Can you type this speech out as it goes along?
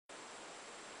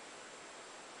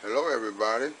Hello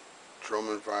everybody,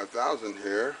 Troman 5000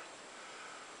 here.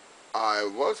 I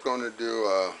was going to do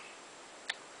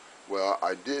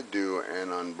I did do an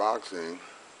unboxing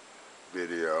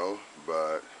video,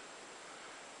 but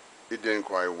it didn't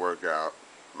quite work out.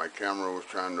 My camera was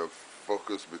trying to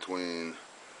focus between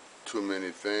too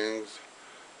many things,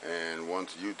 and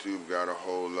once YouTube got a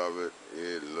hold of it,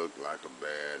 it looked like a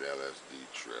bad LSD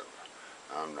trip.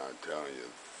 I'm not telling you,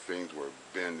 things were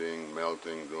bending,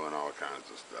 melting, doing all kinds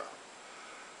of stuff.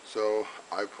 So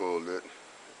I pulled it.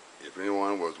 If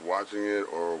anyone was watching it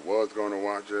or was going to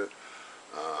watch it,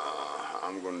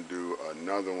 I'm going to do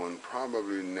another one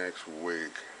probably next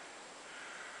week.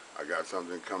 I got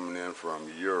something coming in from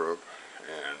Europe,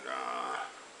 and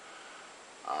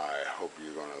I hope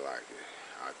you're going to like it.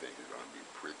 I think it's going to be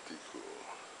pretty cool.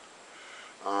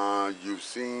 You've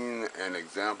seen an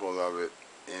example of it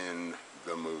in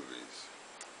the movies.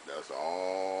 That's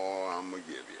all I'm going to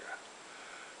give you.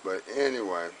 But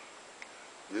anyway,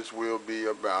 this will be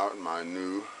about my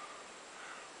new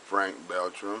Frank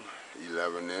Beltram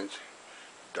 11-inch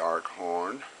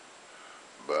darkhorn.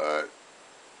 But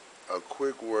a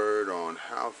quick word on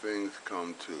how things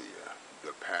come to you,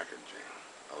 the packaging,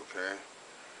 okay?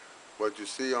 What you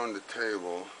see on the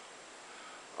table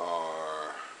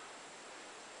are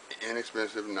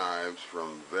inexpensive knives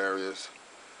from various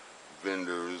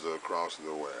vendors across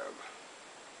the web.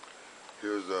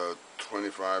 Here's a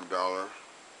 $25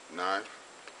 knife.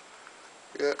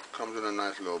 It comes in a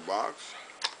nice little box.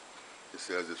 It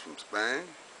says it's from Spain.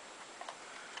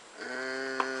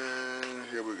 And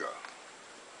here we go.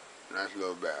 Nice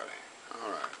little battery.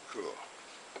 Alright, cool.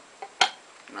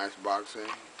 Nice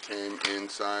boxing. Came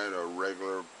inside a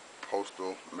regular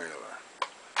postal mailer.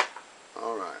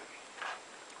 Alright.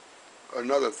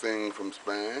 Another thing from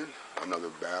Spain. Another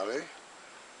battery.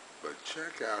 But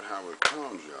check out how it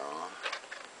comes, y'all.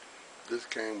 This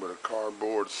came with a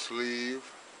cardboard sleeve.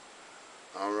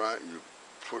 Alright, you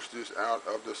push this out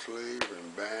of the sleeve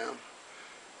and bam,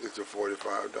 it's a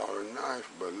 $45 knife,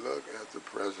 but look at the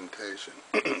presentation.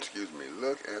 Excuse me,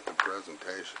 look at the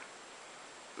presentation.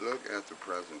 Look at the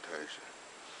presentation.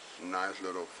 Nice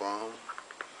little foam.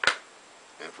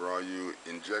 And for all you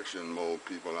injection mold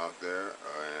people out there,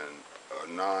 and a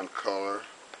non-color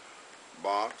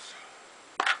box.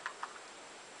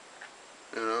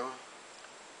 You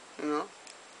know,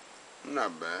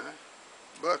 not bad.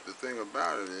 But the thing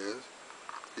about it is,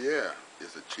 yeah,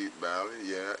 it's a cheap battery.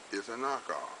 Yeah, it's a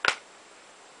knockoff.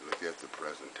 Look at the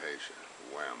presentation.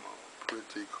 Whammo.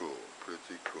 Pretty cool.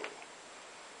 Pretty cool.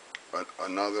 But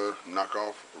another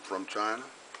knockoff from China.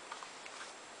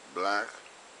 Black,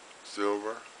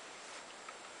 silver,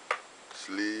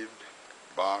 sleeved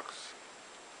box.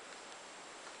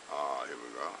 Here we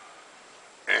go.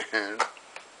 And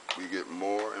we get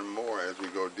more and more as we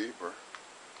go deeper.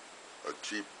 A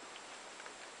cheap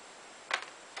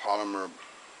polymer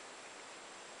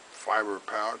fiber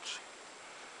pouch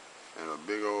and a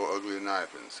big old ugly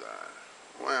knife inside.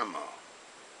 Whammo.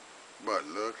 But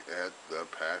look at the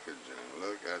packaging.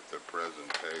 Look at the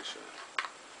presentation.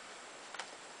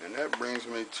 And that brings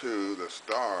me to the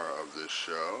star of this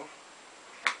show,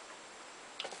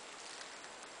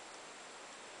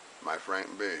 my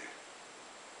Frank B.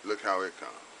 Look how it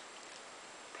comes.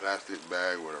 Plastic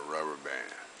bag with a rubber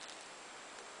band.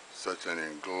 Such an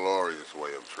inglorious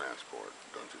way of transport,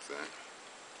 don't you think?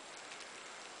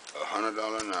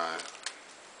 $100 knife.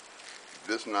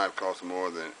 This knife costs more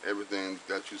than everything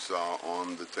that you saw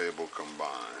on the table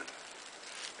combined.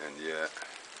 And yet,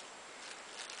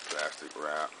 plastic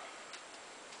wrap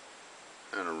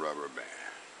and a rubber band.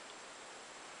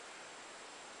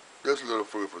 Just a little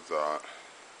food for thought.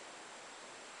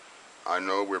 I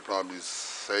know we're probably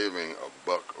saving a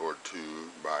buck or two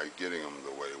by getting them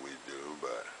the way we do,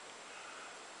 but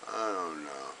I don't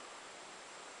know.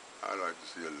 I'd like to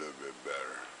see a little bit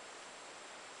better.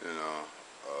 You know,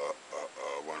 a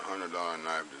 $100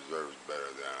 knife deserves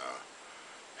better than a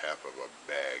half of a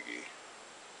baggie.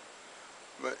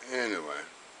 But anyway,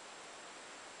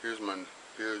 here's my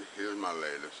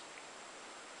latest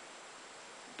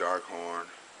darkhorn.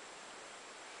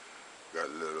 Got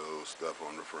little stuff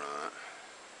on the front,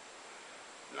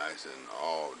 nice and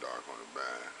all dark on the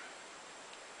back.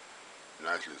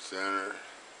 Nicely centered.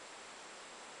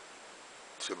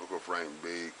 Typical Frank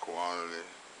B quality.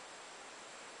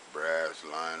 Brass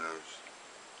liners.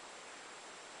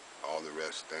 All the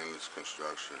rest stainless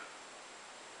construction.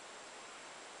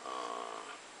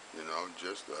 You know,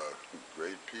 just a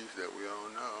great piece that we all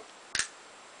know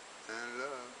and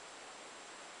love.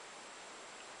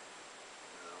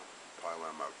 You know, probably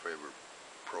one of my favorite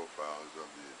profiles of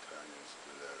the Italian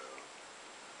stiletto.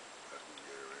 Let me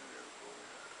get her in there for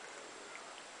you.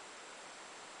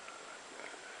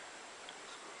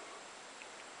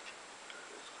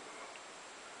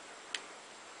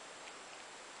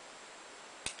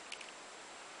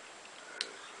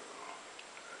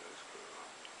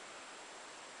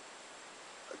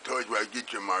 told you I'd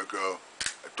get you, Marco.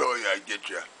 I told you I'd get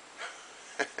you.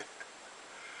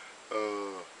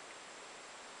 Oh.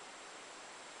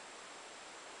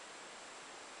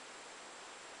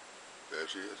 There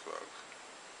she is, folks.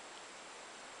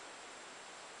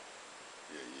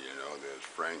 Yeah, you know, there's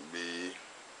Frank B.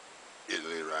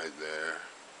 Italy right there.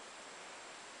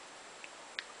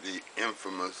 The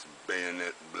infamous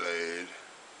bayonet blade.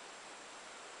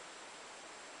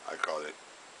 I call it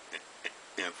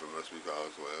infamous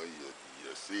because, well,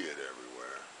 you see it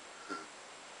everywhere.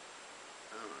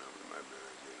 I don't know, we might be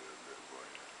able to get a little bit for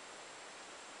you.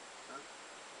 Huh?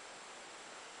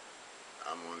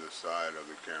 I'm on the side of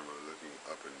the camera looking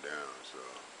up and down, so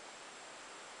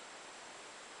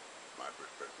my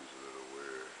perspective's a little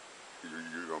weird.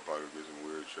 You're gonna probably get some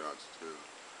weird shots too.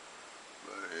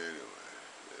 But anyway,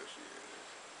 there she is.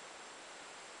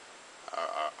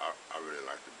 I really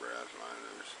like the brass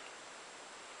liners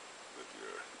with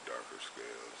your darker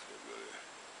scales. It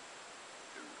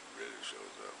really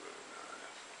shows up really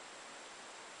nice.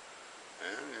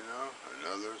 And you know,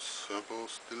 another simple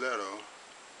stiletto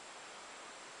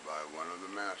by one of the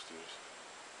masters.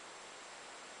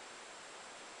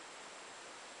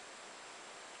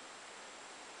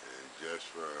 And just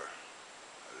for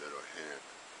a little hint,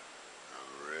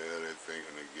 I'm really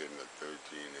thinking of getting a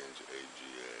 13-inch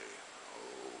AGA.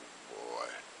 Oh boy.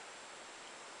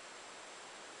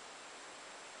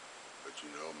 But you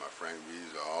know, my Frank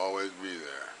B's will always be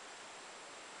there.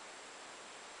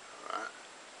 Alright?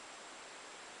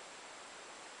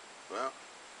 Well,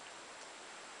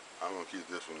 I'm going to keep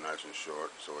this one nice and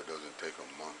short so it doesn't take a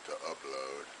month to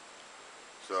upload.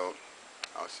 So,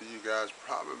 I'll see you guys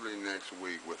probably next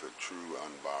week with a true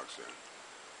unboxing.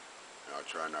 And I'll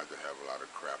try not to have a lot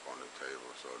of crap on the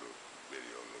table so the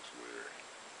video looks weird.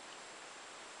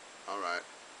 Alright,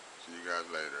 see you guys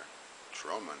later.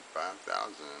 Troman 5000.